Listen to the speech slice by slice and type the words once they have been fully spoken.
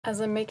As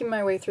I'm making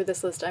my way through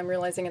this list, I'm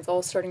realizing it's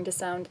all starting to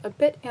sound a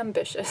bit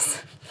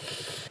ambitious.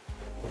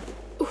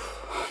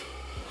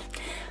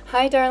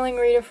 Hi darling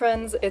reader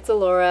friends, it's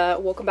Alora.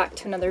 Welcome back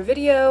to another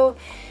video.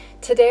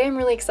 Today I'm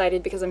really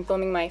excited because I'm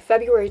filming my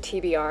February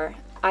TBR.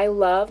 I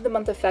love the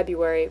month of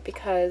February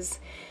because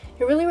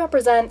it really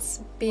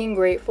represents being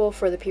grateful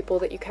for the people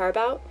that you care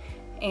about,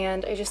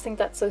 and I just think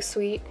that's so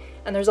sweet.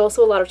 And there's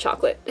also a lot of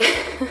chocolate.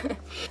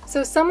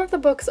 So some of the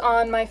books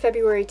on my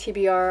February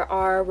TBR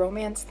are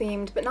romance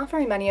themed, but not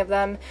very many of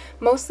them.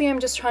 Mostly I'm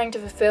just trying to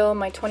fulfill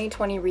my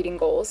 2020 reading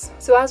goals.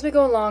 So as we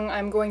go along,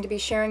 I'm going to be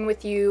sharing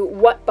with you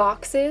what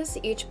boxes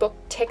each book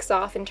ticks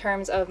off in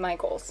terms of my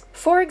goals.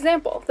 For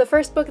example, the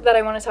first book that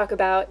I want to talk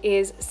about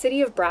is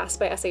City of Brass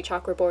by S.A.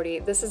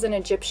 Chakraborty. This is an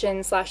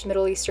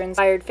Egyptian/Middle Eastern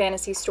inspired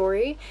fantasy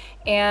story,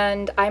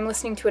 and I'm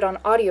listening to it on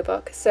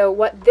audiobook. So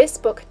what this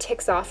book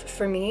ticks off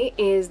for me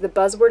is the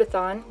buzzword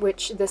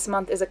which this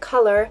month is a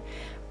color.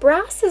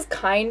 Brass is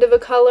kind of a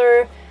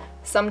color.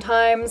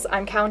 Sometimes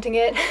I'm counting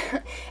it.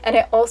 And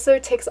it also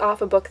ticks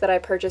off a book that I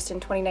purchased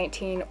in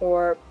 2019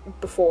 or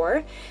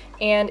before.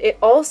 And it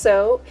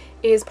also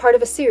is part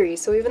of a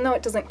series. So even though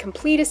it doesn't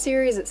complete a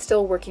series, it's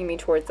still working me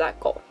towards that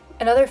goal.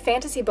 Another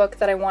fantasy book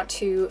that I want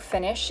to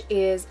finish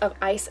is Of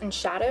Ice and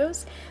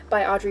Shadows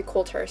by Audrey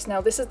Coulthurst.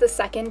 Now this is the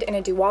second in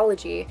a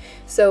duology,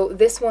 so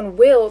this one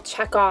will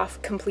check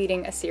off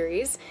completing a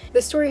series.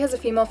 The story has a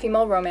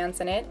female-female romance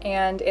in it,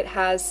 and it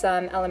has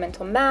some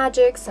elemental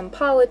magic, some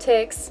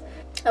politics.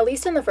 At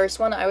least in the first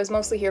one, I was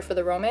mostly here for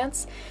the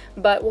romance,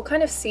 but we'll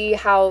kind of see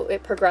how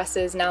it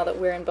progresses now that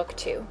we're in book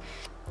 2.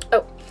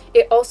 Oh,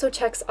 it also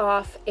checks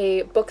off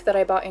a book that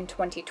I bought in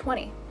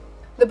 2020.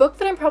 The book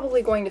that I'm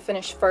probably going to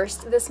finish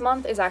first this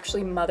month is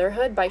actually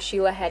Motherhood by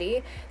Sheila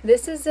Heti.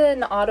 This is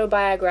an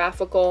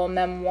autobiographical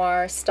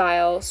memoir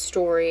style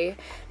story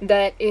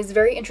that is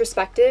very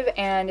introspective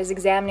and is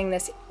examining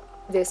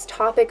this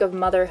topic of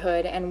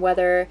motherhood and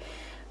whether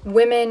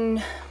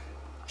women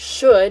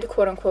should,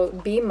 quote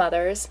unquote, be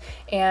mothers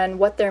and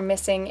what they're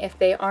missing if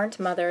they aren't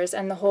mothers,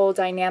 and the whole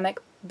dynamic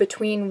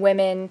between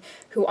women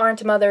who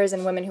aren't mothers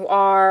and women who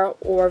are,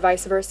 or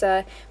vice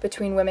versa,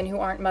 between women who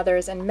aren't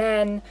mothers and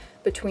men,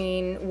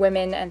 between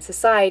women and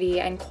society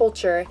and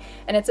culture.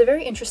 And it's a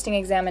very interesting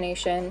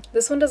examination.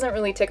 This one doesn't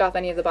really tick off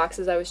any of the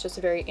boxes. I was just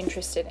very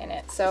interested in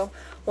it, so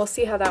we'll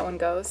see how that one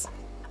goes.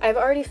 I've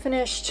already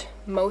finished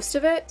most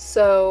of it,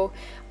 so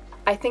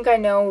I think I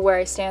know where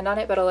I stand on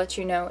it, but I'll let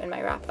you know in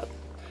my wrap-up.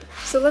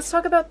 So let's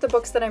talk about the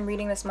books that I'm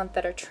reading this month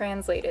that are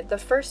translated. The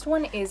first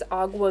one is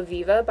Agua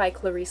Viva by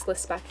Clarice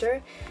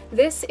Lispector.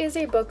 This is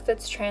a book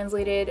that's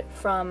translated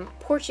from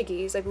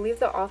Portuguese. I believe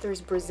the author is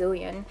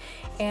Brazilian,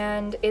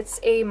 and it's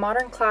a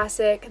modern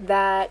classic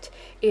that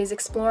is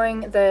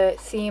exploring the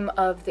theme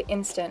of the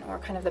instant, or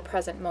kind of the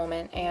present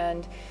moment,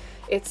 and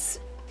it's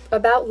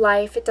about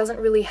life. It doesn't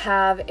really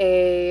have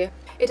a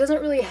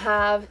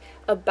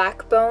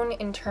backbone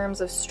in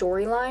terms of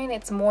storyline.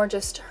 It's more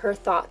just her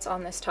thoughts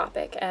on this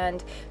topic,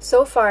 and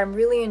so far I'm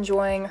really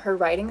enjoying her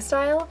writing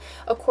style.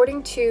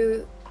 According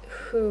to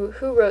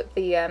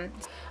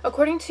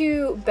according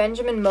to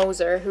Benjamin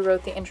Moser, who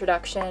wrote the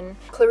introduction,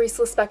 Clarice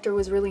Lispector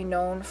was really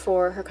known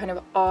for her kind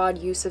of odd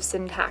use of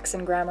syntax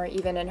and grammar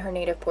even in her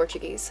native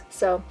Portuguese.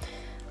 So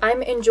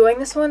I'm enjoying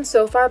this one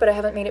so far, but I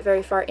haven't made it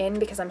very far in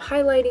because I'm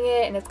highlighting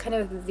it, and it's kind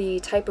of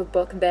the type of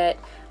book that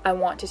I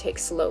want to take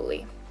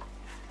slowly.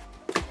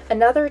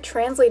 Another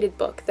translated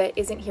book that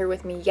isn't here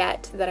with me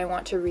yet that I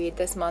want to read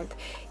this month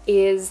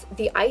is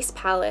The Ice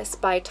Palace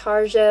by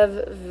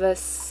Tarjev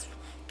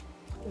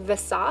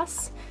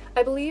Vesaas,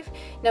 I believe.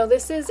 Now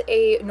this is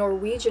a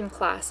Norwegian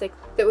classic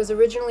that was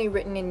originally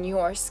written in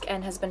Norsk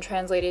and has been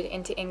translated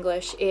into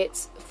English. It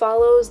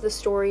follows the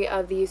story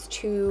of these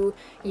two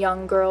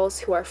young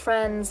girls who are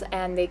friends,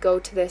 and they go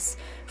to this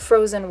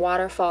frozen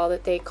waterfall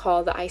that they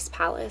call the Ice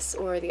Palace,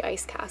 or the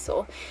Ice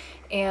Castle.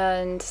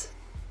 And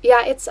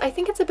yeah, I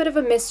think it's a bit of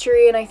a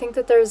mystery, and I think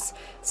that there's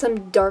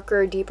some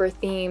darker, deeper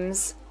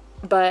themes,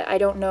 but I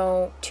don't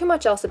know too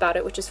much else about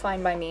it, which is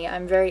fine by me.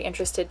 I'm very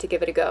interested to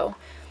give it a go.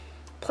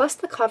 Plus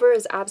the cover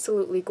is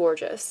absolutely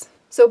gorgeous.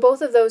 So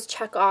both of those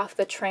check off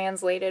the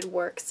translated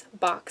works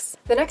box.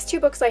 The next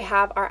two books I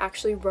have are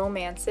actually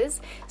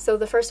romances. So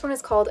the first one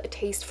is called A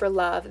Taste for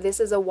Love. This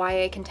is a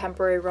YA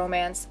contemporary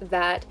romance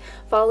that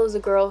follows a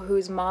girl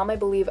whose mom, I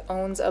believe,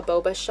 owns a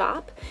boba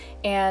shop,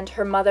 and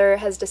her mother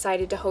has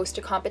decided to host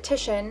a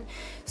competition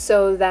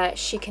so that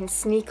she can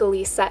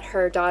sneakily set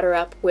her daughter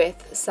up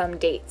with some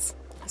dates.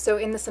 So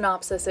in the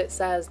synopsis it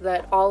says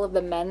that all of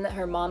the men that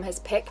her mom has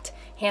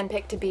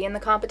handpicked to be in the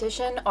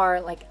competition are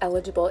like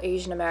eligible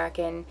Asian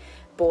American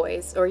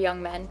boys or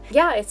young men.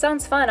 Yeah, it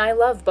sounds fun. I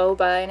love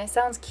boba and it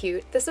sounds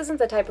cute. This isn't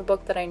the type of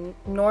book that I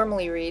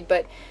normally read,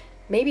 but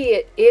maybe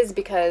it is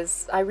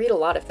because I read a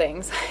lot of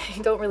things.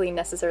 I don't really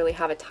necessarily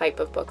have a type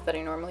of book that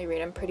I normally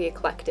read. I'm pretty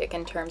eclectic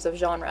in terms of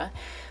genre.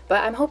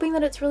 But I'm hoping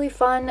that it's really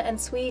fun and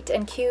sweet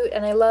and cute,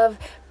 and I love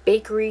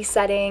bakery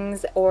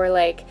settings or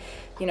like,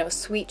 you know,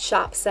 sweet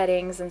shop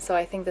settings, and so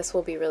I think this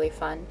will be really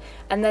fun.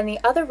 And then the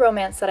other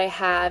romance that I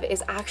have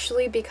is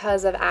actually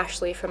because of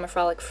Ashley from A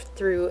Frolic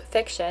Through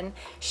Fiction.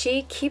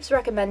 She keeps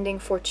recommending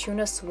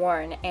Fortuna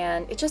Sworn,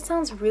 and it just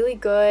sounds really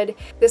good.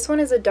 This one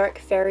is a dark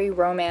fairy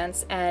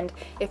romance, and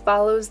it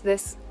follows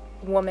this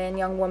woman,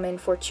 young woman,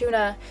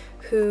 Fortuna,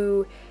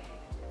 who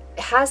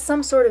has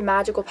some sort of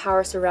magical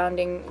power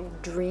surrounding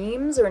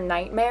dreams or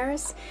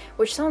nightmares,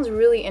 which sounds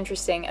really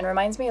interesting and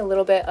reminds me a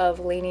little bit of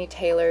Laini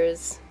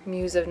Taylor's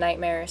Muse of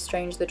Nightmare,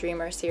 Strange the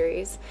Dreamer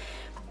series.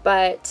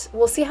 But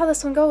we'll see how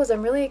this one goes.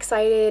 I'm really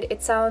excited.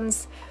 It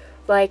sounds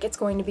like it's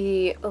going to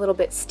be a little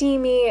bit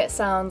steamy. It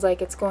sounds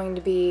like it's going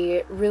to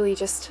be really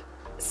just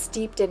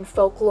steeped in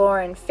folklore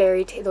and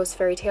those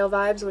fairy tale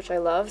vibes, which I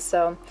love,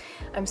 so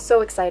I'm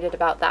so excited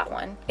about that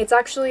one. It's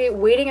actually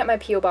waiting at my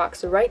P.O.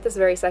 box right this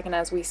very second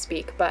as we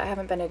speak, but I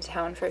haven't been into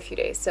town for a few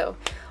days, so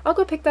I'll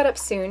go pick that up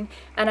soon,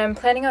 and I'm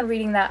planning on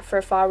reading that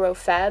for Faro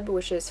Feb,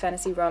 which is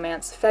Fantasy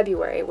Romance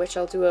February, which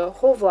I'll do a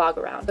whole vlog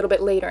around a little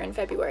bit later in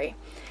February.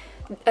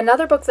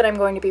 Another book that I'm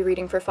going to be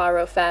reading for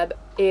Faro Feb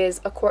is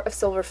A Court of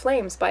Silver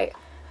Flames by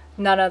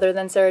none other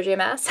than Sarah J.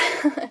 Maas.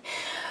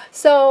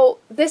 So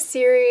this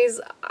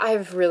series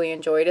I've really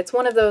enjoyed. It's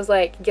one of those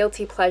like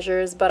guilty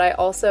pleasures, but I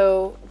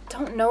also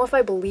don't know if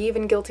I believe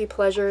in guilty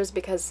pleasures,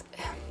 because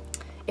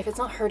if it's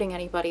not hurting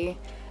anybody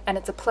and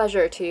it's a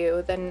pleasure to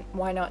you, then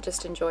why not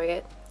just enjoy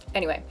it?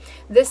 Anyway,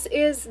 this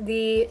is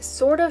the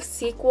sort of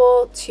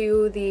sequel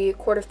to the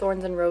Court of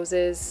Thorns and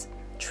Roses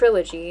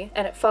trilogy,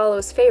 and it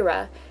follows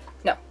Feyre.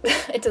 No,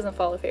 it doesn't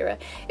follow Feyre.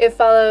 It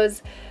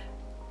follows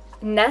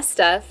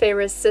Nesta,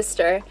 Feyre's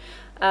sister,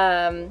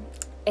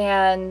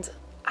 and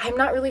I'm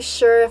not really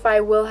sure if I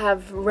will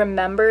have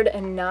remembered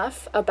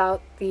enough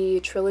about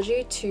the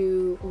trilogy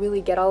to really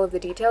get all of the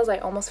details. I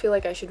almost feel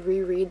like I should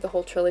reread the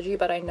whole trilogy,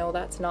 but I know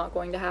that's not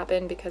going to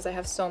happen because I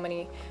have so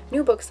many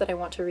new books that I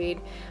want to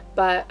read.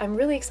 But I'm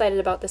really excited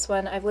about this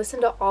one. I've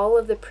listened to all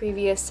of the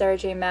previous Sarah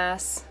J.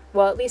 Maas,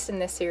 well, at least in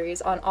this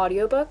series, on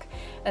audiobook,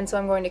 and so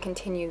I'm going to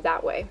continue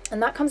that way.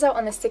 And that comes out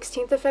on the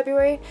 16th of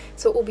February,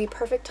 so it will be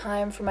perfect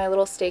time for my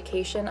little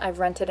staycation. I've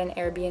rented an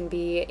Airbnb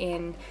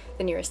in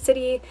the nearest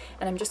city,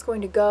 and I'm just going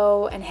to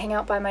go and hang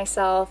out by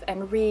myself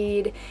and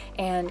read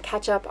and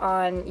catch up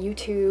on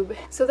YouTube.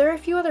 So there are a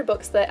few other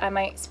books that I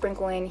might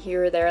sprinkle in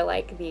here or there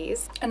like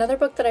these. Another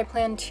book that I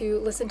plan to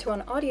listen to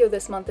on audio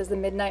this month is The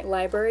Midnight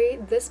Library.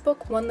 This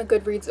book won the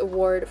Goodreads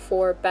Award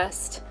for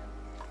Best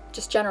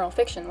just general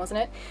fiction, wasn't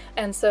it?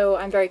 And so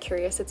I'm very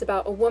curious. It's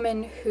about a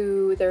woman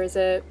who, there is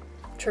a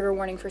trigger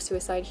warning for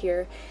suicide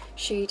here,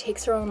 she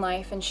takes her own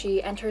life and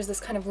she enters this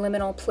kind of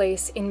liminal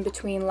place in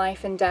between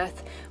life and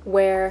death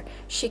where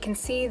she can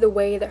see the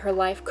way that her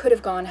life could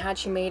have gone had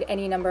she made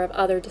any number of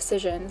other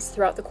decisions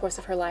throughout the course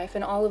of her life,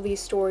 and all of these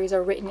stories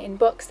are written in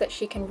books that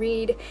she can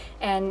read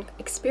and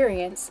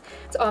experience.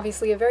 It's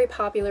obviously a very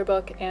popular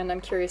book and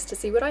I'm curious to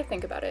see what I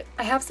think about it.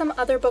 I have some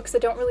other books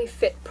that don't really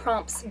fit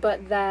prompts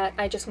but that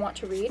I just want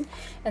to read,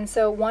 and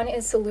so one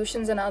is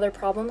Solutions and Other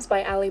Problems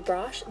by Ali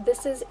Brosh.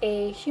 This is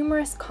a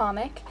humorous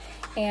comic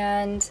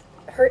and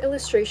her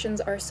illustrations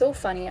are so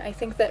funny. I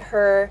think that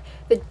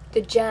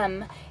the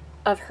gem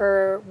of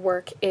her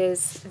work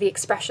is the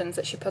expressions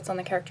that she puts on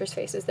the characters'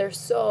 faces. They're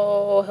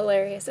so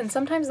hilarious, and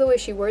sometimes the way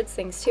she words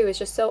things too is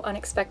just so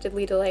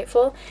unexpectedly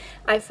delightful.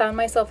 I found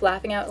myself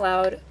laughing out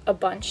loud a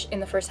bunch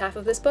in the first half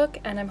of this book,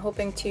 and I'm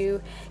hoping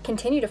to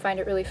continue to find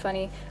it really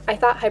funny. I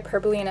thought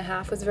Hyperbole and a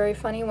Half was very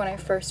funny when I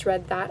first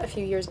read that a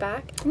few years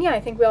back. And yeah,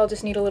 I think we all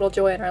just need a little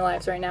joy in our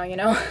lives right now, you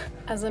know?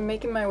 As I'm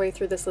making my way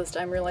through this list,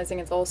 I'm realizing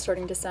it's all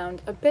starting to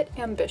sound a bit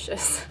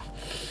ambitious.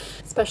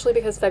 Especially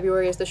because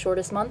February is the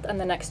shortest month and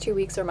the next 2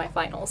 weeks are my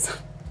finals.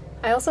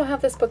 I also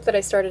have this book that I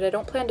started. I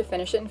don't plan to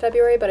finish it in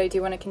February, but I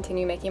do want to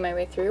continue making my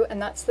way through,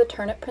 and that's The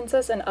Turnip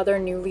Princess and Other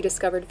Newly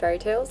Discovered Fairy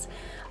Tales.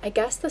 I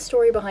guess the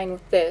story behind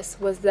this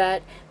was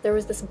that there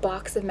was this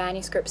box of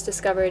manuscripts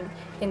discovered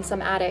in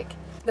some attic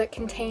that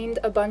contained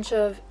a bunch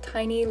of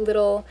tiny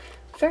little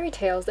fairy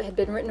tales that had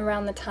been written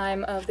around the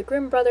time of the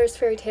Grimm brothers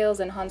fairy tales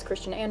and Hans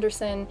Christian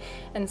Andersen,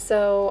 and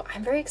so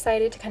I'm very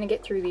excited to kind of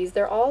get through these.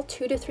 They're all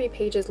 2 to 3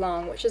 pages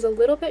long, which is a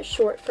little bit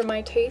short for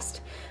my taste,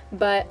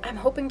 but I'm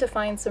hoping to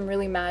find some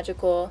really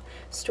magical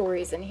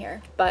stories in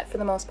here. But for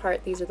the most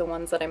part, these are the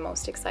ones that I'm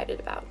most excited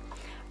about.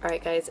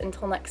 Alright guys,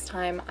 until next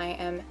time, I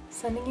am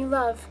sending you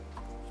love,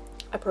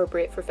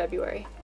 appropriate for February.